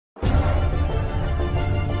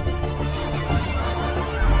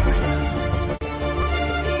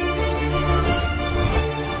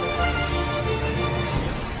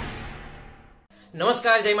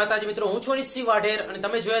નમસ્કાર, જય માતાજી મિત્રો, હું છું અનિરુદ્ધ વાઢેર અને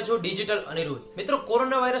તમે જોયા છો ડિજિટલ અનિરુદ્ધ। મિત્રો,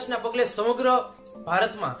 કોરોના વાયરસના પગલે સમગ્ર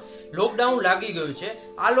ભારતમાં લોકડાઉન લાગી ગયું છે।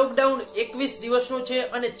 આ લોકડાઉન 21 દિવસનું છે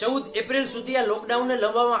અને 14 એપ્રિલ સુધી આ લોકડાઉનને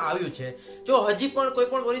લંબાવવામાં આવ્યું છે। જો હજી પણ કોઈ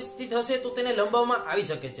પણ પરિસ્થિતિ થશે તો તેને લંબાવવામાં આવી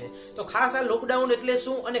શકે છે। તો ખાસ આ લોકડાઉન એટલે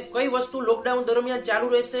શું અને કઈ વસ્તુ લોકડાઉન દરમિયાન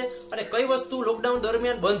ચાલુ રહેશે અને કઈ વસ્તુ લોકડાઉન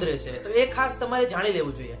દરમિયાન બંધ રહેશે, તો એ ખાસ તમારે જાણી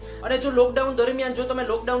લેવું જોઈએ। અને જો લોકડાઉન દરમિયાન જો તમે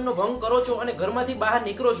લોકડાઉનનો ભંગ કરો છો અને ઘરમાંથી બહાર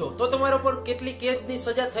નીકળો છો તો તમારા પર કેટલી કેદની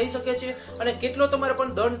સજા થઈ શકે છે અને કેટલો તમારા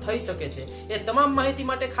પર દંડ થઈ શકે છે, એ તમામ માહિતી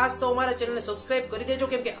માટે ખાસ તો અમારા ચેનલને સબસ્ક્રાઇબ કરી દેજો,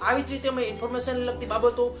 કેમ કે આવી જ રીતે અમે ઇન્ફોર્મેશન લગતી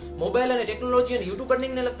બાબતો, મોબાઈલ અને ટેકનોલોજી અને યુટ્યુબ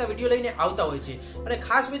અર્નિંગને લગતા વિડીયો લઈને આવતા હોય છે। અને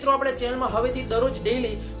ખાસ મિત્રો, આપણે ચેનલમાં હવેથી દરરોજ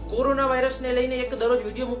ડેઈલી કોરોના વાયરસને લઈને એક દરરોજ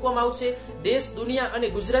વિડીયો મૂકવામાં આવશે। દેશ, દુનિયા અને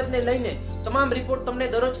ગુજરાતને લઈને તમામ રિપોર્ટ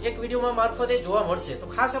તમને દરરોજ એક વિડીયોમાં મારફતે જોવા મળશે,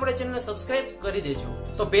 તો ખાસ આપણે ચેનલને સબસ્ક્રાઇબ કરી દેજો।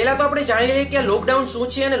 તો પહેલા તો આપણે જાણી લઈએ કે આ લોકડાઉન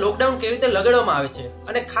શું છે અને લોકડાઉન કેવી રીતે લગાડવામાં આવે છે,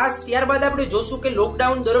 અને ખાસ ત્યારબાદ આપણે જોશું કે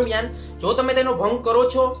લોકડાઉન દરમિયાન જો તમે તેનો ભંગ કરો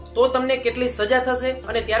છો તો તમને કેટલી સજા થશે,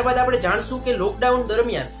 અને ત્યારબાદ આપણે જાણશું કે લોકડાઉન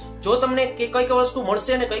દરમિયાન જો તમને કઈ કઈ વસ્તુ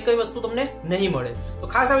મળશે અને કઈ કઈ વસ્તુ તમને નહીં મળે।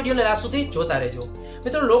 તો ખાસ આ વિડીયોને લાસ્ટ સુધી જોતા રહેજો।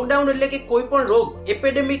 મિત્રો, લોકડાઉન એટલે કે કોઈ પણ રોગ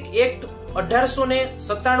એપિડેમિક એક્ટ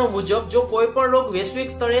 1897 મુજબ જો કોઈ પણ રોગ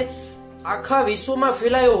વૈશ્વિક સ્તરે આખા વિશ્વમાં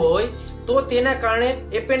ફેલાયો હોય તો તેના કારણે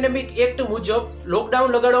એપિડેમિક એક્ટ મુજબ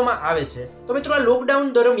લોકડાઉન લગાડવામાં આવે છે। તો મિત્રો, આ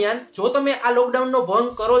લોકડાઉન દરમિયાન જો તમે આ લોકડાઉનનો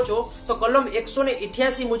ભંગ કરો છો તો કલમ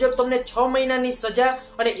 188 મુજબ તમને 6 મહિનાની સજા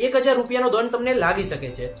અને 1000 રૂપિયાનો દંડ તમને લાગી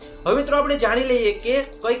શકે છે। હવે મિત્રો, આપણે જાણી લઈએ કે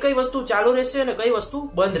કઈ કઈ વસ્તુ ચાલુ રહેશે અને કઈ વસ્તુ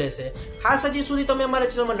બંધ રહેશે। ખાસ હજી સુધી તમે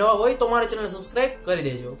અમારા ચેનલમાં નવા હોય તો અમારા ચેનલને સબસ્ક્રાઇબ કરી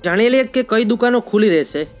દેજો। જાણી લઈએ કે કઈ દુકાનો ખુલ્લી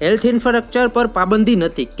રહેશે। હેલ્થ ઇન્ફ્રાસ્ટ્રક્ચર પર પાબંદી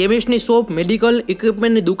નથી। કેમિસ્ટની શોપ, મેડિકલ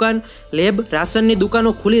ઇક્વિપમેન્ટની દુકાન, લેબ, રાશનની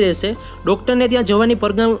દુકાનો ખુલ્લી રહેશે। ડોક્ટરને ત્યાં જવાની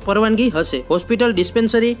પરવાનગી હશે। હોસ્પિટલ,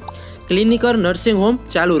 ડિસ્પેન્સરી, ક્લિનિકર, નર્સિંગ હોમ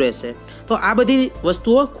ચાલુ રહેશે। તો આ બધી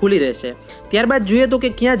વસ્તુઓ ખુલ્લી રહેશે। ત્યારબાદ જોઈએ તો કે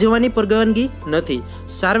ક્યાં જવાની પરવાનગી નથી।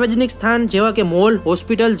 સાર્વજનિક સ્થાન જેવા કે mall,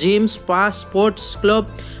 hospital, gym, spa, sports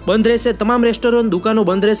club બંધ રહેશે। તમામ રેસ્ટોરન્ટ, દુકાનો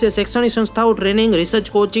બંધ રહેશે। શૈક્ષણિક સંસ્થાઓ, ટ્રેનિંગ,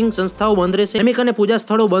 રિસર્ચ, કોચિંગ સંસ્થાઓ બંધ રહેશે। ધાર્મિક અને પૂજા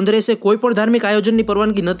સ્થળો બંધ રહેશે। કોઈ પણ ધાર્મિક આયોજનની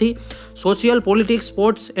પરવાનગી નથી। Social, politics,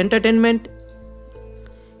 sports, entertainment,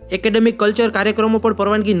 academic, culture કાર્યક્રમો પર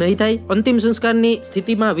પરવાનગી નહીં થાય। અંતિમ સંસ્કારની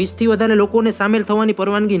સ્થિતિમાં 20 થી વધારે લોકોને સામેલ થવાની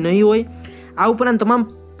પરવાનગી નહીં હોય। આ ઉપરાંત તમામ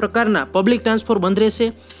પ્રકારના પબ્લિક ટ્રાન્સપોર્ટ બંધ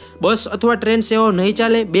રહેશે। બસ અથવા ટ્રેન સેવાઓ નહીં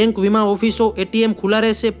ચાલે। બેંક, વીમા ઓફિસો, એટીએમ ખુલ્લા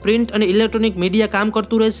રહેશે। પ્રિન્ટ અને ઇલેક્ટ્રોનિક મીડિયા કામ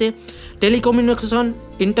કરતું રહેશે। ટેલિકોમ્યુનિકેશન,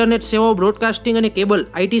 ઇન્ટરનેટ સેવાઓ, બ્રોડકાસ્ટિંગ અને કેબલ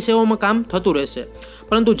આઈટી સેવાઓમાં કામ થતું રહેશે,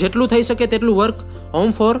 પરંતુ જેટલું થઈ શકે તેટલું વર્ક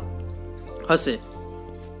હોમ ફોર હશે।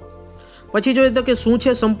 પછી જોઈએ તો કે શું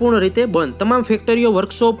છે સંપૂર્ણ રીતે બંધ। તમામ ફેક્ટરીઓ,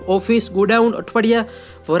 વર્કશોપ, ઓફિસ, ગોડાઉન, અઠવાડિયા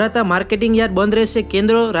ભરાતા માર્કેટિંગ યાર્ડ બંધ રહેશે।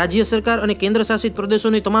 કેન્દ્ર, રાજ્ય સરકાર અને કેન્દ્ર શાસિત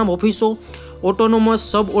પ્રદેશોની તમામ ઓફિસો, ઓટોનોમસ,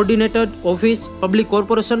 સબઓર્ડિનેટેડ ઓફિસ, પબ્લિક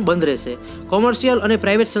કોર્પોરેશન બંધ રહેશે। કોમર્શિયલ અને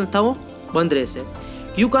પ્રાઇવેટ સંસ્થાઓ બંધ રહેશે।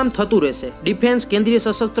 કયું કામ થતું રહેશે? ડિફેન્સ, કેન્દ્રીય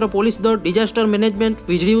સશસ્ત્ર પોલીસ દળ, ડિઝાસ્ટર મેનેજમેન્ટ,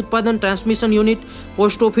 વીજળી ઉત્પાદન, transmission unit,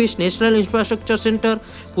 post office, national infrastructure centre,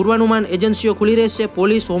 પૂર્વાનુમાન એજન્સીઓ ખુલ્લી રહેશે।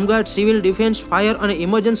 Police, home guard, civil defence, fire અને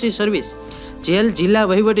ઇમરજન્સી સર્વિસ, જેલ, જિલ્લા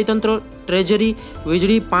વહીવટીતંત્ર, ટ્રેઝરી,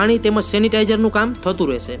 વીજળી, પાણી તેમજ સેનિટાઇઝરનું કામ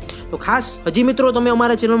થતું રહેશે। તો ખાસ હજી મિત્રો તમે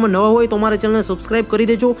અમારા ચેનલમાં નવા હોય તો અમારા ચેનલને સબસ્ક્રાઇબ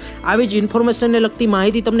કરી દેજો। આવી જ ઇન્ફોર્મેશનને લગતી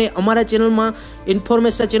માહિતી તમને અમારા ચેનલમાં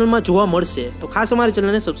ચેનલમાં જોવા મળશે, તો ખાસ અમારા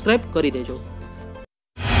ચેનલને સબસ્ક્રાઇબ કરી દેજો।